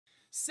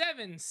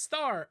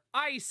7-star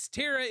ICE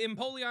Tera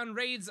Empoleon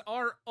raids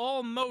are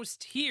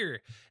almost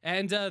here,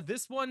 and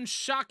this one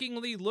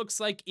shockingly looks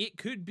like it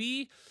could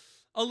be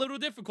a little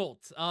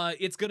difficult.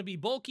 It's going to be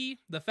bulky.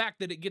 The fact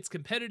that it gets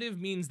competitive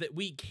means that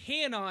we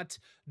cannot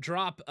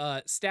drop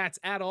stats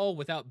at all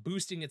without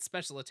boosting its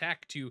special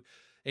attack to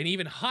an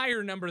even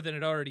higher number than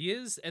it already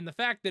is, and the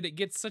fact that it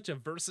gets such a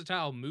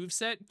versatile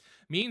moveset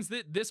means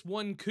that this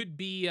one could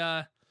be,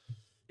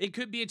 it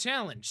could be a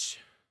challenge.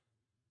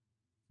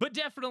 But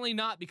definitely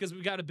not, because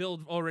we got a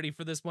build already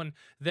for this one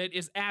that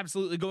is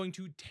absolutely going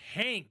to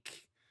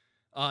tank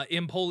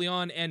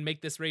Empoleon and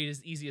make this raid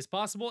as easy as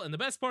possible. And the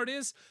best part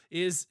is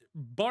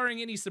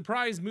barring any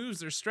surprise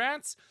moves or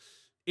strats,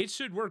 it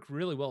should work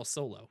really well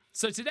solo.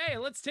 So today,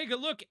 let's take a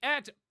look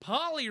at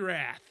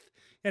POLIWRATH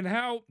and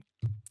how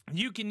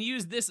you can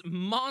use this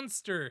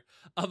monster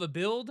of a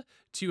build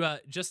to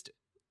just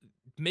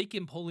make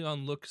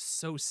Empoleon look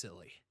so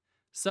silly.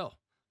 So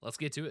let's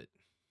get to it.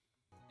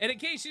 And in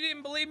case you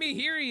didn't believe me,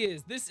 here he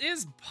is. This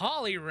is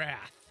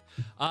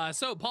POLIWRATH.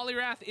 So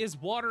POLIWRATH is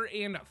water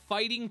and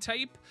fighting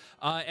type,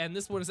 and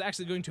this one is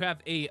actually going to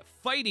have a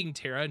fighting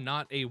Tera,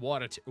 not a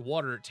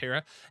water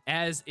Tera,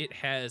 as it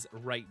has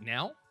right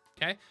now.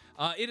 Okay,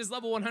 it is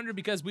level 100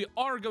 because we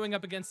are going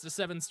up against a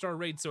 7-star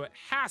raid, so it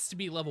has to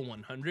be level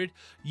 100.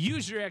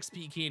 Use your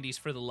XP candies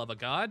for the love of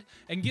God,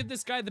 and give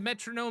this guy the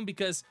metronome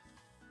because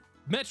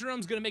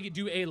metronome's gonna make it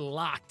do a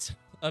lot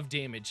of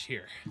damage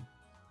here.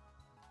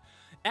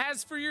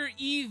 As for your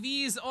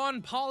EVs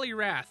on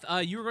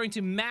POLIWRATH, you're going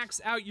to max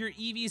out your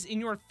EVs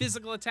in your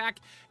physical attack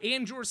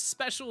and your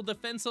special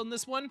defense on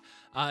this one,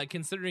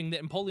 considering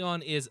that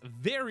Empoleon is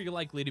very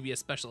likely to be a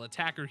special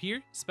attacker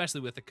here,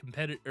 especially with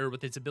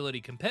with its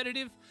ability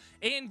competitive,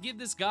 and give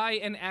this guy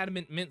an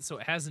adamant mint so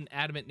it has an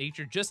adamant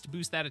nature just to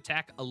boost that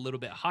attack a little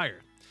bit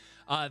higher.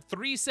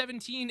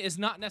 317 is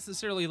not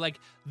necessarily like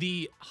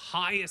the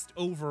highest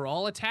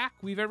overall attack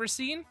we've ever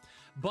seen,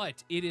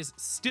 but it is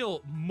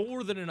still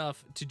more than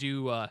enough to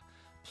do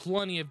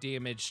plenty of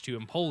damage to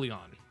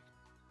Empoleon.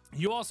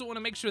 You also want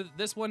to make sure that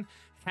this one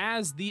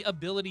has the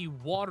ability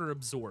Water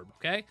Absorb,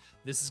 okay?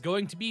 This is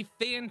going to be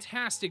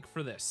fantastic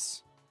for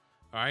this,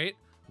 all right?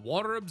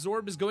 Water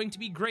Absorb is going to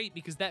be great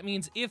because that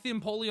means if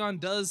Empoleon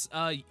does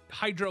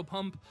Hydro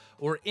Pump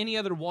or any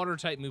other water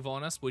type move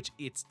on us, which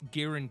it's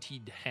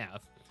guaranteed to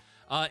have,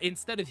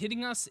 instead of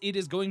hitting us, it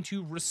is going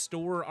to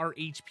restore our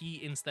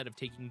HP instead of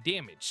taking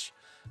damage.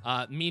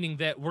 Meaning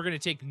that we're going to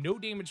take no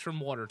damage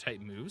from water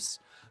type moves.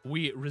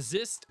 We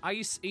resist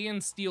ice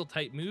and steel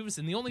type moves,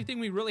 and the only thing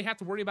we really have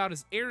to worry about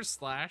is air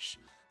slash.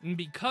 And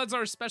because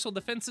our special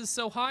defense is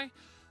so high,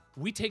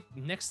 we take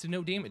next to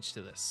no damage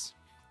to this.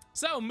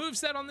 So,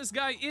 moveset on this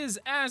guy is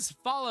as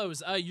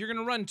follows. You're going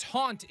to run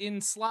Taunt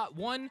in slot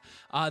 1.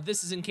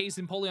 This is in case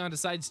Empoleon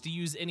decides to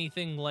use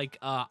anything like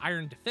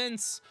Iron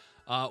Defense,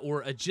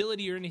 or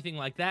agility or anything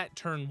like that.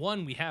 Turn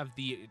 1, we have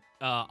the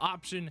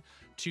option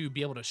to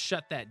be able to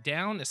shut that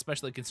down,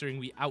 especially considering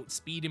we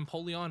outspeed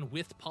Empoleon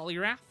with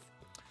POLIWRATH.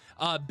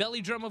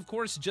 Belly Drum, of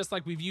course, just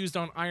like we've used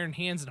on Iron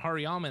Hands and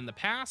Hariyama in the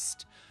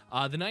past.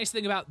 The nice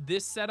thing about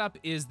this setup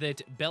is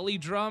that Belly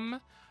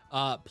Drum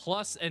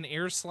plus an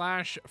Air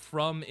Slash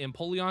from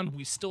Empoleon,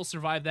 we still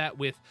survive that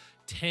with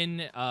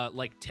 10%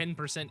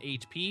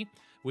 HP,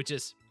 which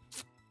is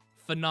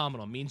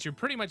phenomenal. Means you're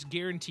pretty much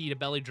guaranteed a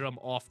Belly Drum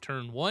off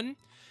turn 1.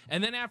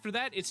 And then after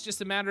that, it's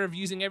just a matter of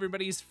using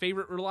everybody's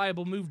favorite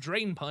reliable move,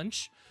 Drain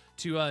Punch,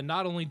 to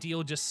not only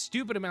deal just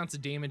stupid amounts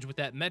of damage with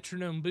that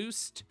metronome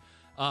boost,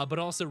 but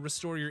also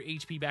restore your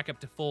HP back up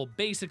to full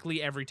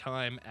basically every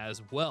time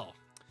as well.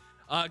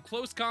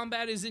 Close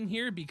Combat is in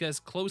here because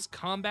Close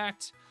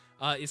Combat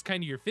is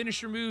kind of your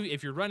finisher move.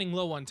 If you're running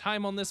low on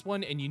time on this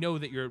one and you know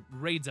that your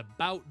raid's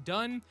about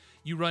done,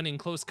 you run in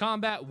Close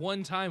Combat,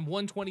 one time,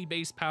 120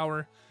 base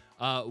power,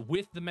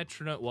 with the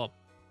metronome, well,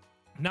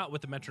 not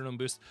with the metronome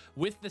boost,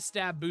 with the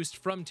stab boost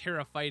from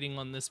Tera Fighting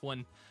on this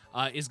one,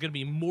 is going to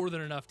be more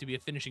than enough to be a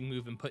finishing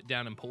move and put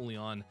down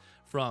Empoleon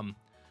from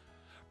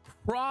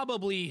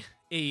probably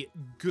a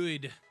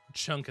good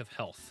chunk of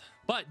health.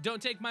 But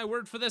don't take my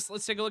word for this.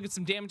 Let's take a look at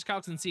some damage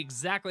calcs and see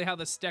exactly how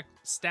this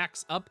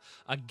stacks up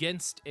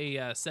against a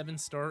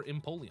 7-star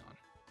Empoleon.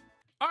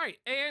 All right,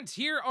 and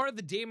here are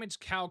the damage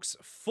calcs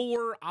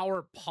for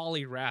our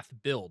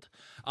POLIWRATH build.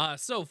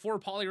 So for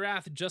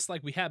POLIWRATH, just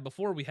like we had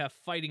before, we have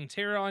Fighting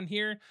Tera on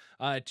here,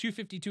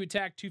 252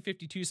 attack,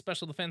 252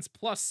 special defense,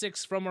 plus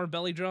 6 from our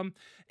Belly Drum,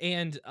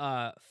 and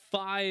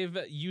 5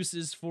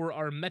 uses for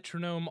our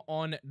metronome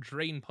on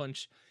Drain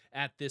Punch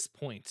at this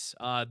point.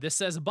 This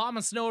says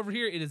Abomasnow over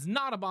here. It is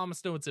not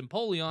Abomasnow, it's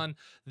Empoleon.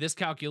 This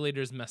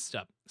calculator is messed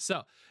up.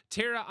 So,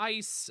 Tera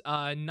Ice,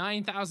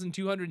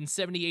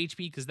 9,270 HP,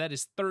 because that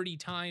is 30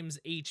 times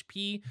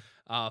HP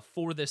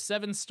for the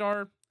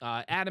 7-star.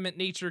 Adamant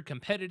Nature,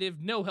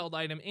 competitive, no held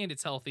item, and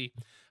it's healthy.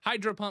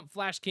 Hydro Pump,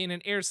 Flash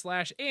Cannon, Air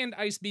Slash, and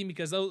Ice Beam,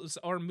 because those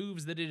are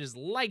moves that it is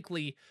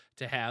likely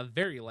to have,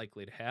 very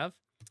likely to have.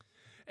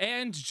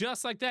 And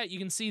just like that, you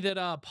can see that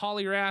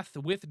Poliwrath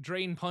with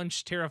Drain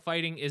Punch Tera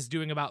Fighting is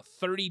doing about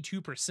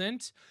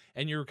 32%,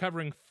 and you're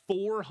recovering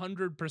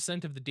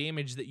 400% of the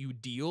damage that you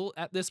deal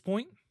at this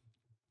point.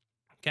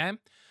 Okay,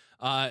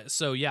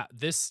 so yeah,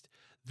 this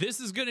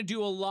is going to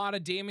do a lot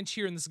of damage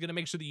here, and this is going to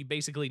make sure that you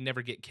basically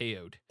never get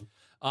KO'd.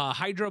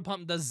 Hydro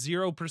Pump does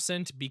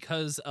 0%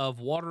 because of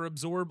Water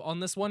Absorb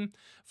on this one.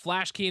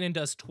 Flash Cannon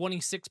does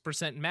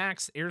 26%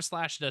 max. Air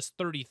Slash does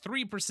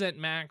 33%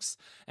 max.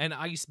 And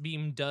Ice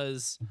Beam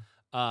does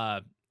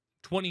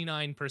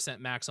 29%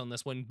 max on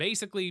this one,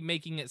 basically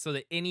making it so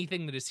that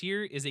anything that is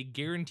here is a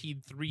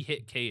guaranteed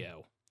 3-hit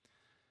KO.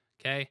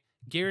 Okay?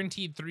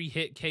 Guaranteed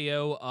 3-hit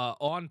KO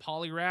on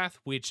Poliwrath,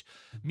 which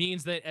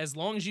means that as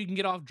long as you can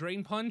get off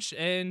Drain Punch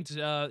and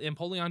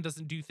Empoleon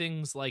doesn't do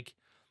things like,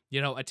 you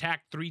know,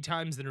 attack 3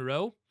 times in a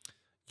row,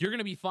 you're going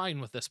to be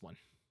fine with this one.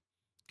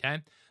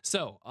 Okay?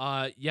 So,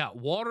 yeah,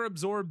 Water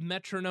Absorb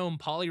Metronome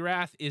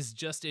Poliwrath is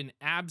just an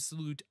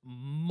absolute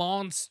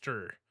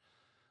monster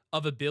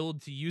of a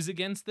build to use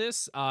against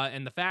this.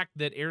 And the fact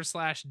that Air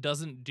Slash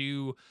doesn't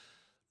do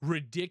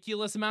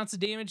ridiculous amounts of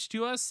damage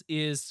to us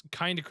is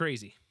kind of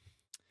crazy.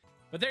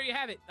 But there you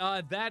have it.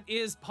 That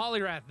is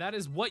Poliwrath. That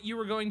is what you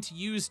are going to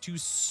use to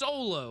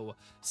solo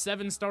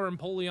 7-star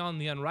Empoleon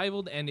the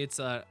Unrivaled and its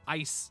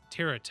Ice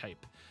Tera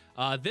type.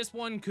 This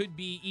one could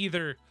be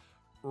either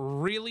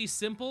really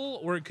simple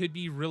or it could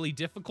be really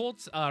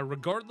difficult.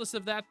 Regardless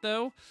of that,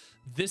 though,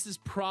 this is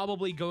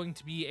probably going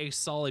to be a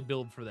solid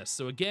build for this.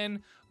 So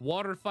again,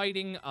 Water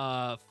Fighting,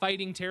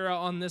 Fighting Tera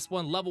on this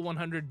one, level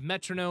 100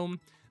 Metronome,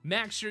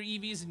 max your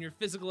EVs in your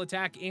physical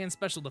attack and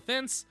special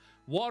defense,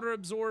 Water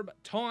Absorb,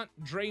 Taunt,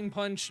 Drain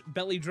Punch,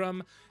 Belly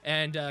Drum,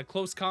 and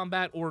Close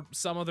Combat or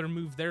some other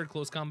move there.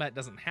 Close Combat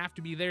doesn't have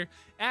to be there.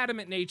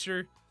 Adamant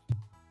Nature,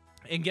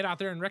 and get out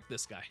there and wreck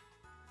this guy.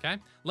 Okay?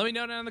 Let me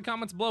know down in the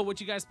comments below what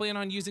you guys plan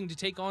on using to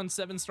take on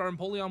 7-star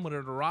Empoleon when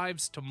it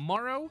arrives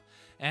tomorrow.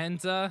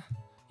 And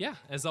yeah,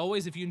 as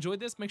always, if you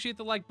enjoyed this, make sure you hit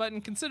the like button,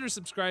 consider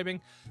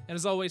subscribing, and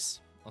as always,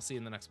 I'll see you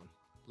in the next one.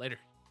 Later.